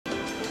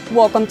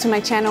Welcome to my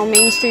channel,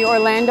 Main Street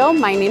Orlando.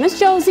 My name is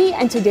Josie,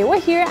 and today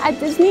we're here at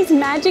Disney's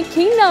Magic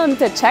Kingdom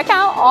to check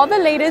out all the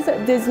latest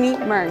Disney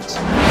merch.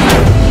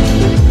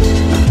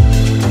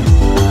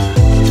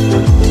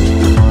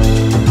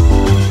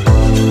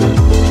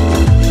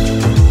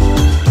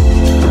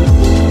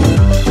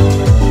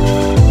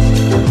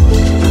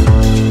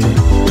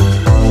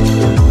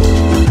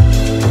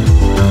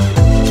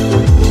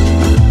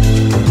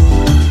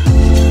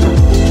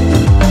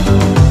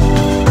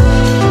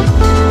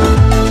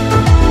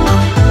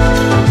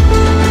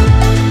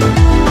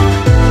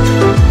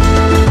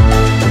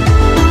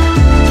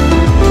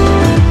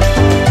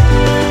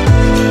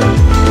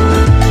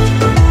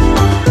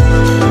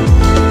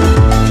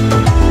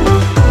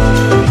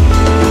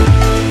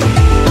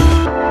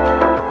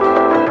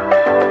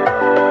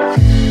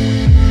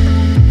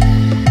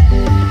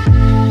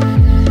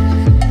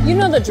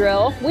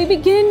 Drill. We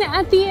begin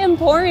at the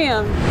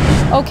Emporium.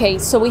 Okay,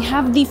 so we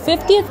have the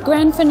 50th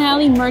grand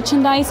finale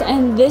merchandise,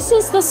 and this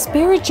is the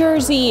Spirit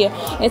jersey.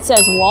 It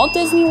says Walt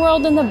Disney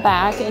World in the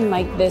back in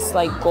like this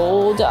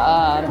gold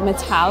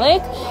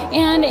metallic,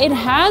 and it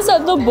has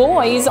the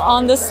boys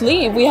on the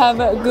sleeve. We have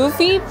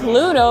Goofy,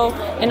 Pluto,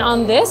 and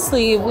on this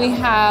sleeve we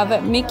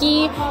have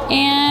Mickey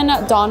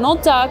and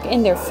Donald Duck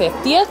in their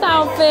 50th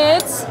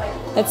outfits.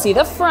 Let's see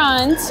the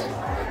front.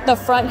 The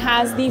front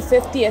has the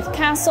 50th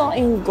castle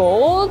in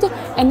gold,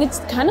 and it's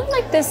kind of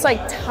like this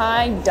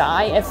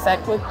tie-dye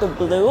effect with the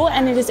blue,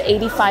 and it is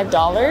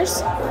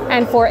 $85.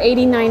 And for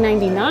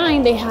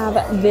 $89.99, they have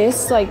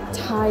this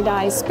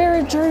tie-dye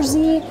Spirit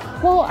jersey.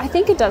 Well, I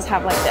think it does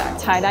have that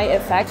tie-dye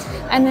effect.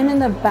 And then in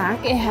the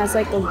back, it has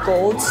a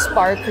gold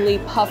sparkly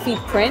puffy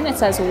print. It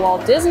says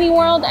Walt Disney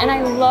World, and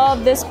I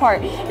love this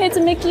part. It's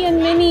Mickey and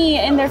Minnie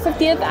in their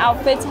 50th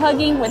outfits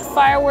hugging with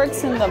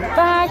fireworks in the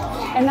back.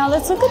 And now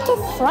let's look at the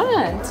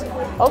front.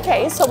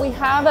 Okay, so we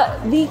have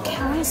the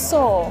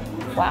castle.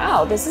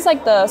 Wow, this is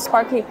the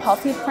sparkly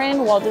puffy print,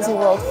 Walt Disney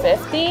World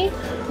 50.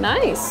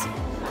 Nice.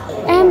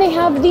 And they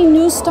have the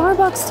new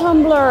Starbucks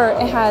tumbler.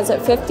 It has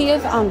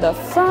 50th on the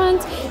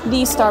front,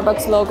 the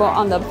Starbucks logo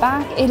on the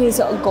back. It is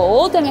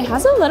gold, and it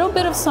has a little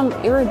bit of some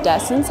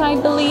iridescence,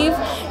 I believe.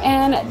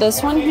 And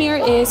this one here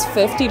is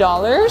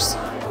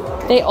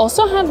 $50. They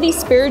also have these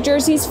Spirit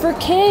jerseys for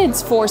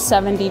kids for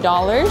 $70.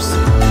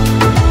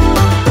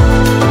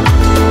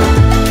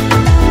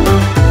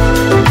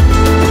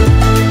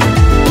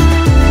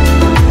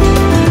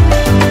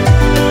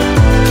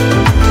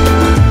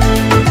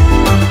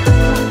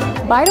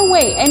 By the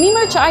way, any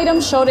merch item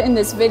showed in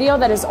this video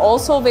that is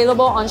also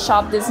available on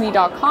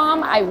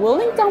shopdisney.com, I will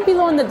link down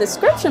below in the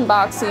description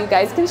box so you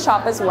guys can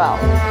shop as well.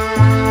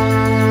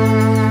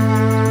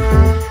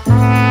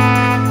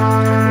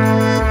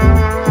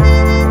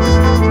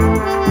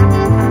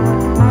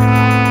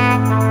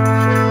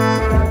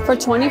 For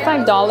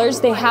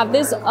 $25, they have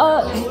this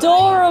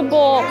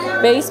adorable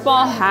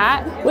baseball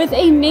hat with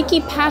a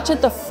Mickey patch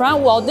at the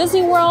front, Walt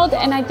Disney World,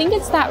 and I think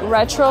it's that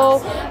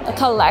retro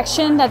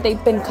collection that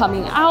they've been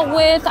coming out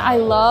with. I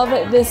love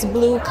this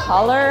blue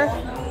color,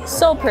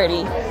 so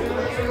pretty.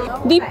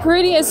 The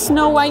prettiest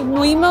Snow White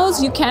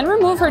Nuimos. You can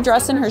remove her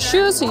dress and her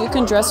shoes, so you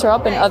can dress her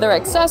up in other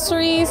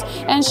accessories,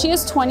 and she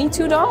is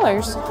 $22.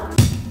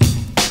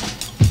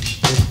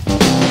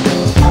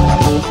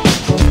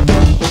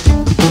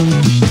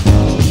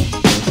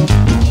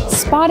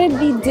 Spotted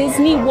the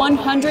Disney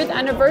 100th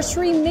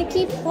anniversary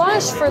Mickey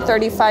plush for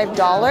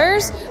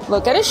 $35.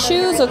 Look at his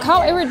shoes, look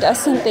how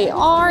iridescent they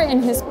are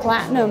in his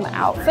platinum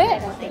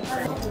outfit.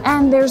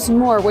 And there's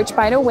more, which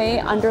by the way,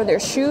 under their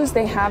shoes,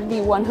 they have the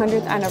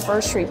 100th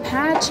anniversary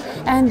patch.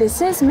 And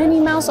this is Minnie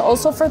Mouse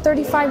also for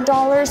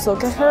 $35.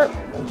 Look at her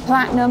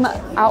platinum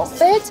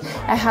outfit.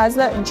 It has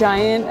that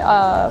giant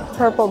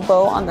purple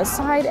bow on the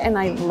side, and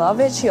I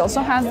love it. She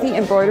also has the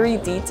embroidery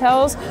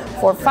details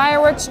for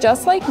fireworks,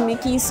 just like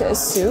Mickey's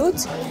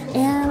suit,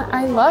 and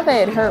I love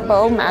it. Her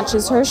bow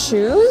matches her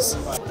shoes.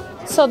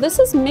 So this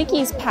is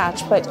Mickey's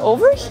patch, but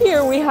over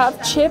here we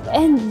have Chip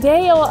and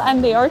Dale,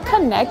 and they are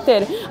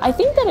connected. I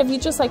think that if you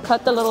just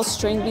cut the little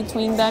string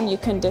between them, you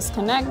can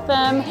disconnect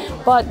them,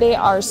 but they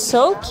are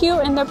so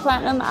cute in their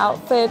platinum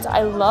outfits.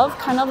 I love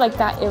kind of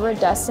that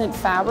iridescent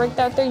fabric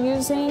that they're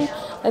using.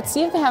 Let's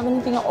see if they have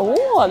anything.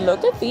 Oh,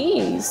 look at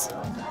these.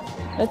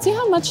 Let's see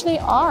how much they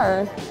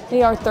are.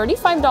 They are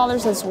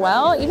 $35 as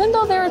well, even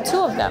though there are two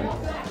of them.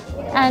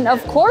 And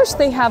of course,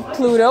 they have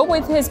Pluto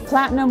with his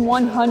platinum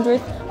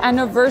 100th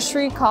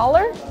anniversary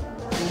collar.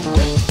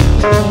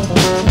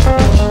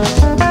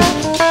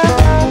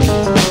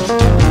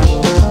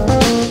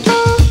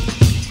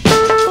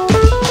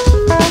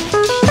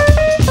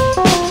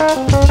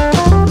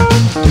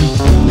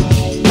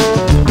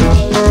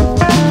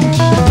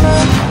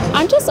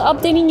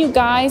 Updating you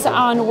guys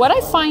on what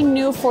I find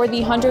new for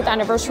the 100th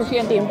anniversary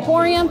here at the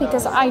Emporium,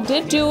 because I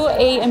did do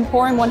a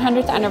Emporium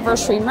 100th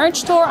anniversary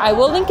merch tour. I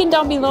will link it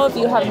down below if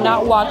you have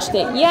not watched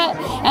it yet.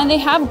 And they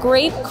have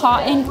grape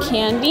cotton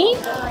candy.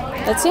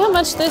 Let's see how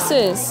much this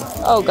is.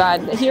 Oh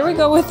God, here we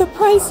go with the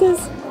prices.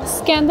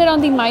 Scanned it on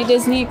the My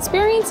Disney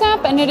Experience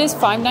app and it is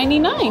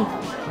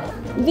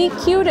 $5.99. the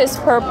cutest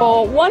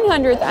purple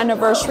 100th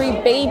anniversary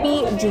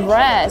baby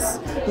dress.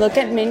 Look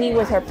at Minnie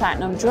with her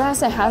platinum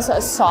dress. It has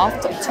a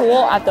soft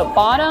tulle at the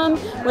bottom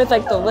with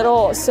like the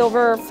little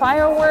silver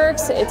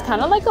fireworks. It's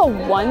kind of like a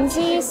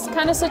onesie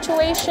kind of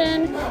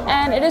situation,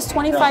 and it is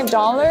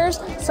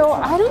 $25, so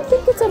I don't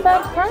think it's a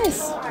bad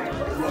price.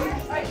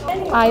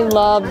 I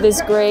love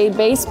this gray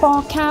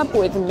baseball cap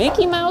with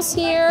Mickey Mouse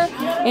here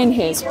in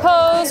his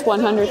pose,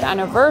 100th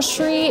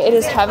anniversary. It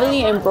is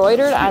heavily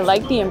embroidered. I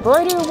like the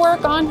embroidery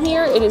work on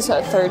here. It is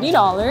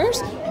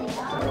 $30.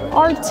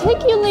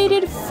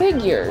 Articulated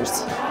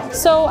figures.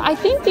 So I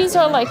think these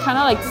are like kind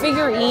of like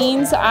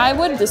figurines. I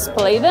would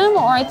display them,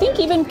 or I think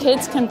even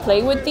kids can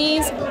play with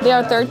these. They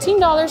are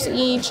 $13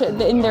 each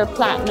in their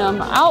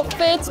platinum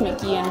outfits,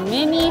 Mickey and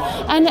Minnie,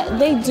 and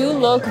they do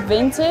look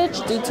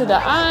vintage due to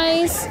the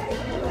eyes.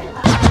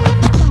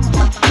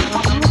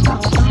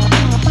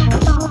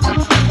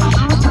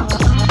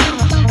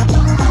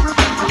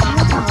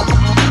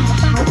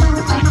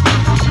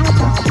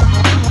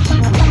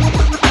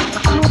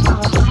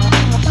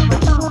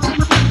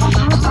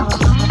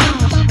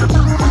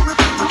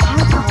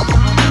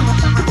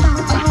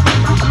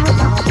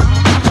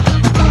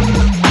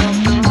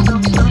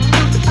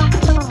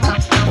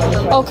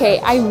 Okay,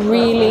 I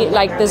really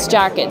like this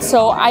jacket.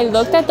 So I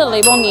looked at the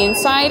label on the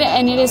inside,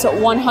 and it is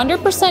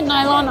 100%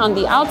 nylon on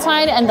the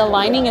outside, and the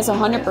lining is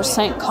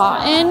 100%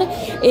 cotton.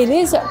 It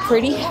is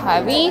pretty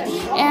heavy,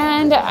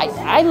 and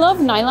I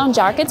love nylon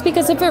jackets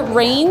because if it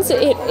rains,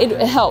 it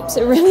helps.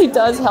 It really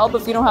does help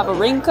if you don't have a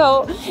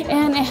raincoat.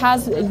 And it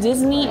has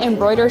Disney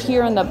embroidered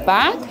here in the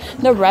back.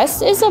 The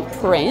rest is a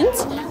print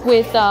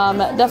with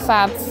the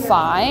Fab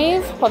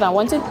Five. Hold on,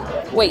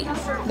 wait,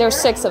 there's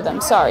 6 of them,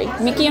 sorry.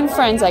 Mickey and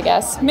Friends, I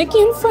guess. Mickey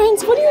and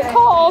Friends, what do you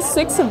call all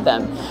 6 of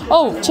them?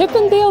 Oh, Chip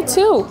and Dale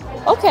too.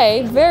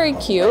 Okay, very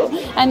cute.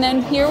 And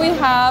then here we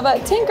have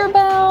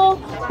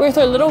Tinkerbell with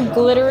her little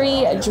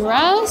glittery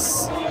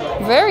dress.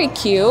 Very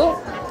cute.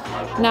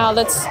 Now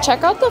let's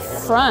check out the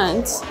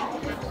front.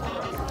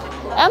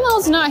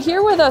 ML's not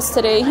here with us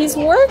today. He's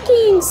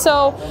working,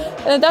 so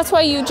that's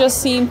why you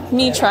just see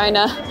me trying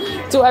to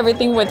do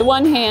everything with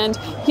one hand.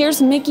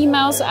 Here's Mickey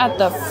Mouse at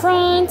the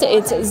front.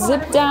 It's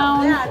zipped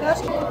down.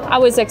 I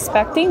was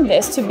expecting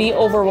this to be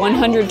over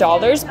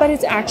 $100, but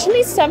it's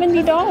actually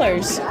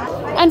 $70.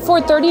 And for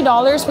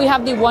 $30, we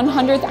have the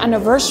 100th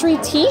anniversary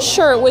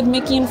t-shirt with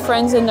Mickey and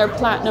Friends in their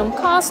platinum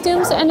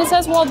costumes, and it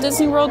says Walt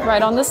Disney World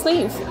right on the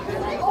sleeve.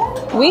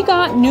 We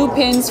got new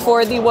pins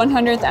for the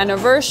 100th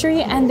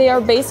anniversary, and they are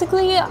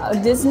basically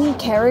Disney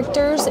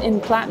characters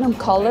in platinum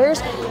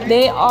colors.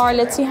 They are,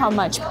 let's see how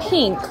much,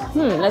 pink.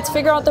 Let's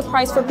figure out the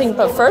price for pink,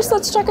 but first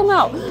let's check them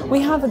out.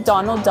 We have a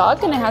Donald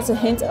Duck, and it has a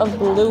hint of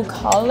blue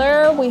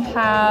color. We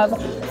have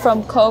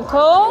from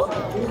Coco,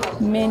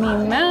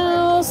 Minnie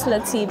Mouse.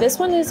 Let's see, this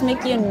one is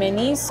Mickey and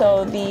Minnie,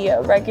 so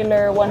the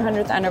regular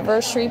 100th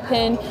anniversary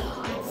pin.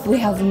 We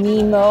have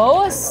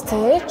Nemo,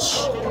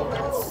 Stitch,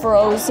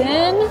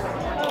 Frozen,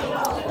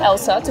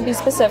 Elsa to be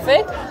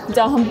specific,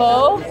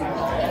 Dumbo,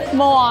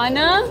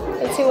 Moana.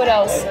 Let's see what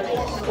else.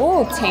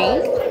 Ooh,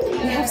 Tank.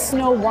 We have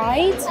Snow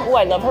White. Oh,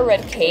 I love her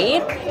red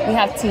cape. We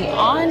have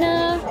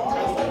Tiana,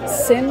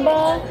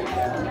 Simba,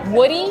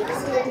 Woody,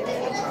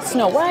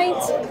 Snow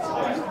White.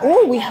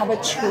 Ooh, we have a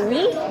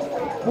Chewie.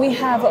 We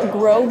have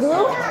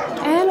Grogu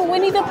and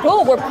Winnie the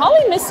Pooh. We're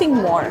probably missing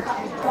more.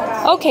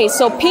 Okay,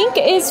 so pink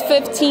is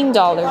 $15.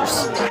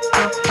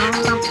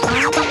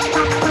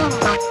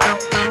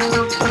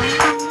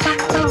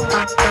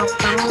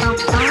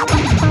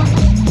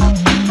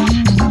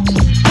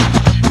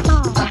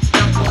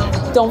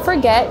 Don't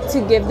forget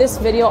to give this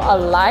video a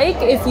like.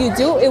 If you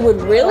do, it would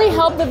really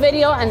help the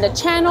video and the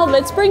channel.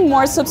 Let's bring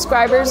more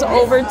subscribers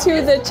over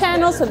to the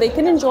channel so they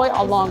can enjoy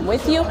along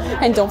with you.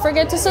 And don't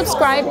forget to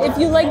subscribe if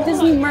you like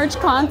Disney merch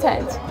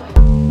content.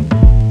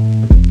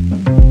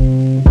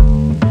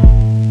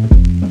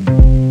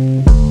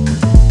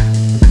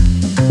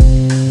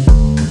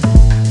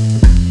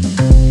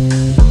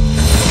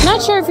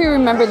 Not sure if you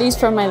remember these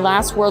from my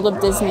last World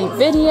of Disney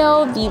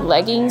video, the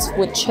leggings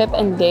with Chip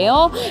and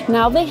Dale.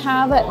 Now they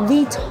have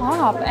the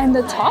top, and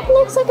the top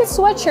looks like a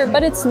sweatshirt,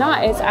 but it's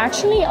not. It's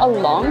actually a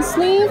long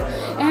sleeve,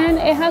 and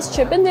it has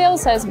Chip and Dale,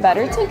 says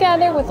better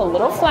together with a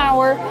little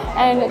flower,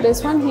 and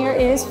this one here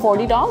is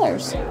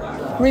 $40.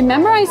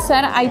 Remember I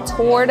said I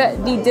toured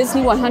the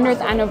Disney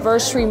 100th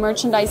anniversary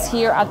merchandise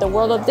here at the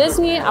World of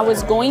Disney? I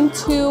was going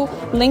to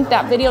link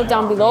that video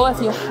down below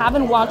if you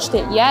haven't watched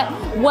it yet.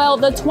 Well,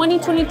 the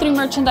 2023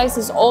 merchandise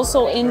is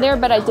also in there,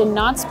 but I did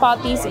not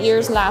spot these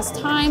ears last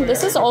time.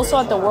 This is also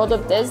at the World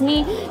of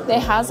Disney. It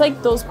has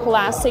like those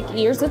plastic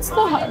ears. It's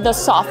the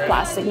soft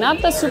plastic,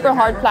 not the super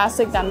hard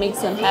plastic that makes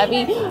them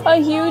heavy. A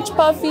huge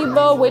puffy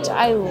bow, which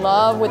I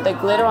love, with the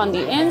glitter on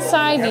the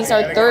inside. These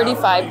are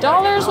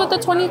 $35 with the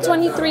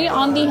 2023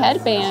 on the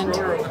headband.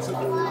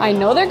 I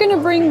know they're gonna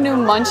bring new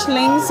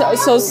Munchlings,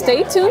 so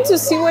stay tuned to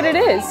see what it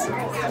is.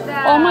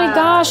 Oh my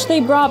gosh, they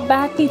brought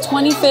back the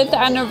 25th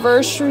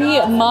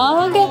anniversary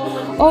mug.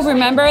 Oh,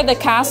 remember the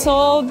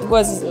castle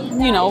was,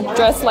 you know,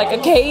 dressed like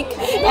a cake?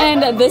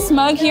 And this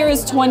mug here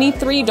is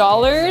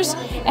 $23.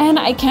 And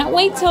I can't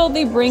wait till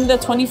they bring the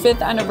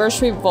 25th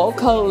anniversary Vault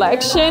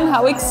collection.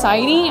 How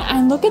exciting.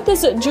 And look at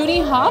this Judy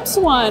Hopps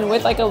one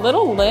with like a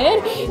little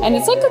lid. And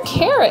it's like a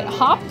carrot.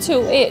 Hop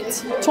to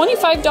it.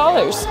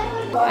 $25.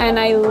 And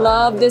I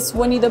love this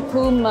Winnie the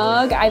Pooh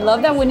mug. I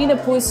love that Winnie the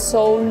Pooh is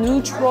so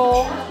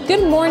neutral.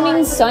 Good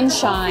morning,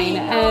 sunshine.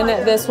 And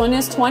this one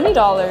is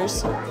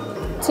 $20.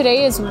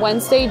 Today is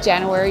Wednesday,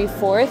 January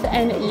 4th,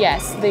 and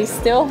yes, they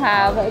still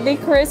have the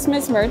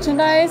Christmas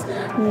merchandise.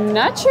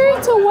 Not sure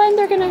until when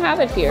they're gonna have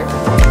it here.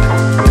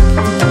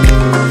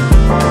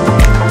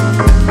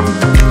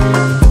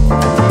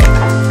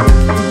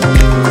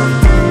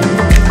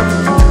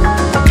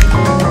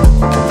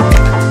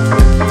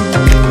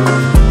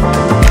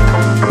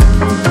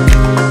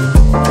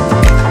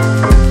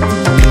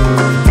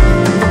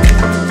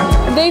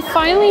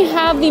 Finally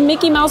have the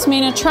Mickey Mouse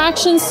main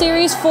attraction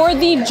series for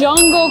the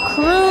Jungle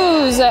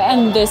Cruise,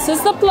 and this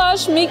is the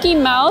plush Mickey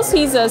Mouse.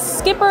 He's a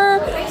skipper.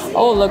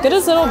 Oh, look at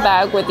his little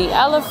bag with the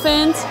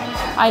elephant.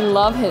 I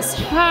love his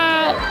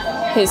hat,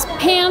 his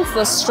pants.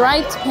 The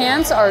striped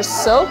pants are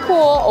so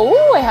cool.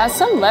 Oh, it has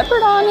some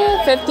leopard on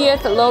it.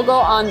 50th logo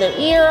on the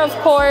ear, of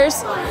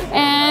course.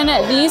 And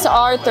these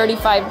are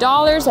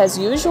 $35 as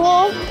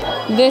usual.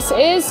 This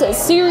is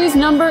series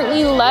number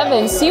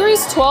 11.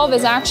 Series 12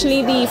 is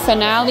actually the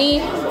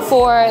finale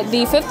for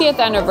the 50th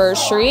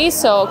anniversary,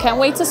 so can't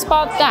wait to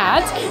spot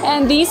that.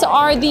 And these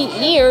are the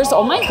ears.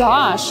 Oh my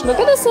gosh, look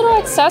at this little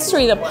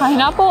accessory, the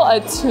pineapple, a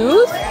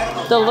tooth,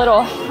 the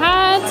little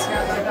hat,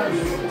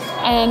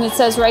 and it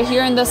says right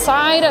here in the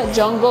side,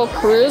 Jungle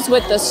Cruise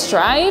with the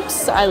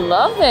stripes. I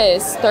love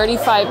this,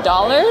 $35.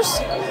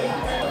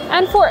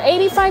 And for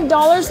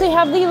 $85, they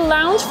have the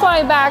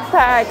Loungefly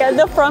backpack. And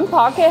the front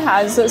pocket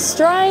has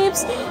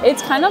stripes.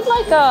 It's kind of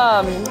like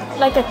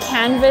a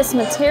canvas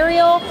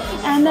material.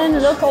 And then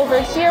look over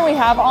here, we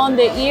have on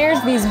the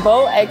ears these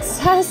boat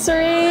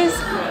accessories.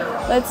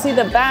 Let's see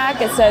the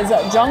back. It says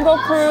Jungle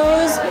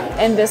Cruise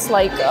and this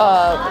like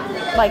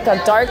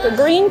a dark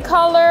green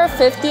color,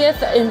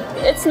 50th.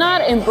 It's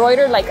not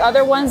embroidered like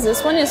other ones.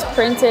 This one is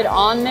printed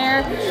on there.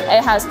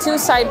 It has two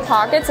side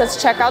pockets.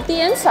 Let's check out the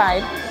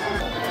inside.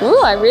 Ooh,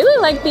 I really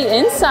like the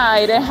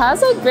inside. It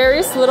has like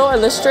various little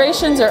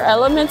illustrations or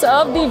elements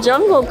of the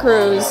Jungle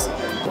Cruise.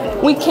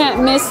 We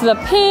can't miss the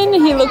pin.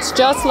 He looks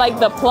just like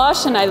the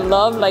plush, and I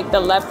love like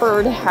the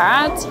leopard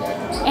hat.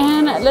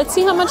 And let's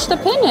see how much the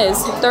pin is,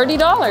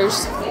 $30.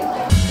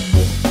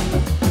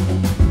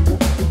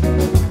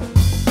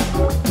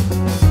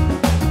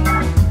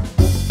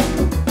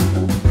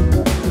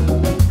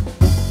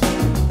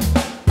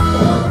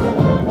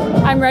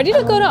 I'm ready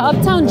to go to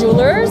Uptown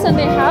Jewelers, and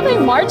they have a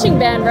marching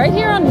band right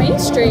here on Main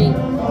Street.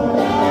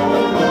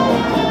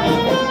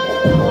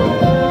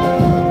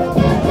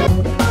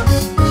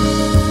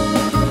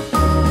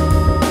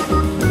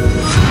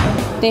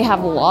 They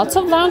have lots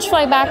of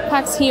Loungefly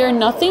backpacks here,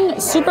 nothing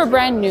super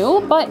brand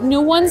new, but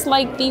new ones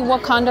like the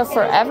Wakanda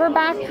Forever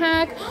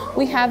backpack.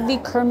 We have the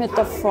Kermit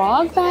the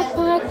Frog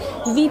backpack,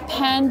 the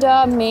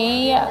Panda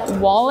May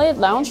wallet,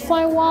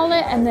 Loungefly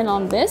wallet, and then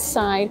on this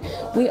side,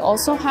 we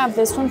also have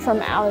this one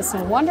from Alice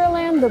in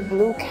Wonderland, the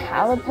Blue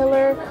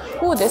Caterpillar.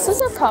 Oh, this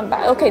is a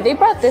comeback. Okay, they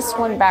brought this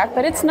one back,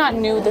 but it's not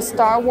new. The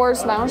Star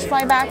Wars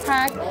Loungefly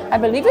backpack, I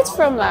believe it's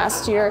from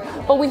last year,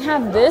 but we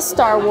have this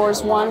Star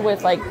Wars one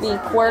with like the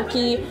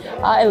quirky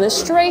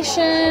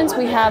illustrations.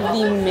 We have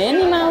the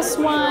Minnie Mouse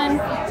one.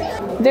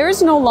 There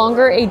is no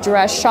longer a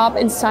dress shop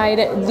inside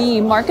the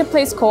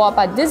Marketplace Co-op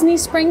at Disney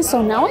Springs,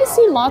 so now I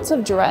see lots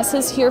of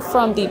dresses here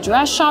from the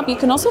dress shop. You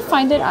can also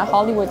find it at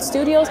Hollywood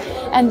Studios,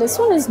 and this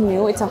one is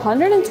new. It's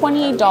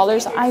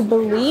 $128. I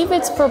believe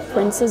it's for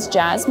Princess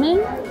Jasmine.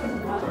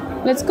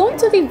 Let's go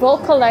into the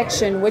Vault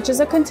collection, which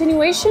is a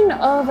continuation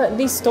of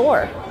the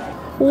store.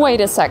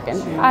 Wait a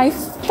second, I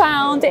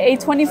found a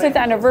 25th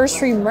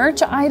anniversary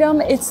merch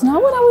item. It's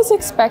not what I was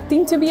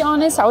expecting, to be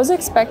honest. I was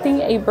expecting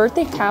a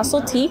birthday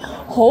castle tee.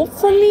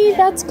 Hopefully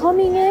that's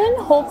coming in.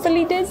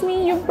 Hopefully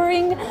Disney, you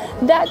bring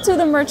that to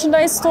the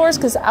merchandise stores,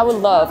 because I would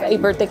love a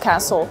birthday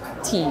castle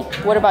tee.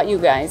 What about you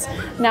guys?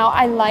 Now,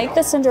 I like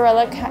the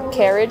Cinderella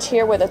carriage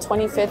here with a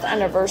 25th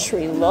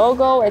anniversary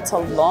logo. It's a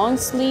long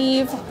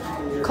sleeve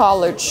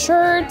collared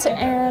shirt,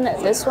 and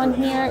this one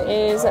here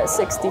is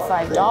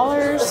 $65.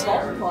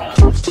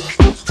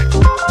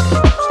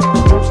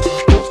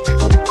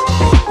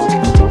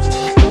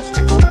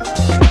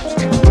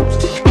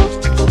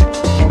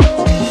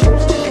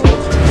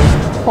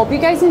 Hope you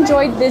guys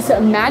enjoyed this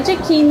Magic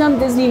Kingdom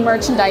Disney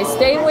merchandise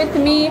day with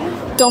me.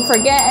 Don't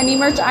forget, any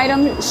merch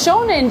item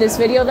shown in this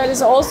video that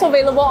is also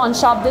available on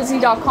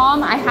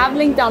shopdisney.com. I have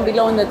linked down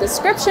below in the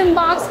description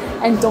box.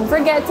 And don't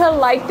forget to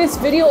like this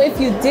video if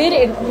you did.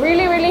 It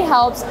really, really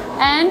helps.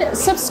 And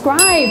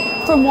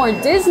subscribe for more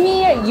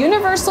Disney,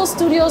 Universal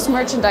Studios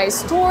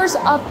merchandise tours,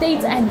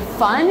 updates, and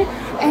fun.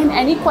 And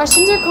any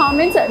questions or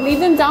comments,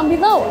 leave them down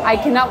below. I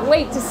cannot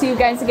wait to see you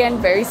guys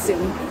again very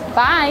soon.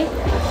 Bye.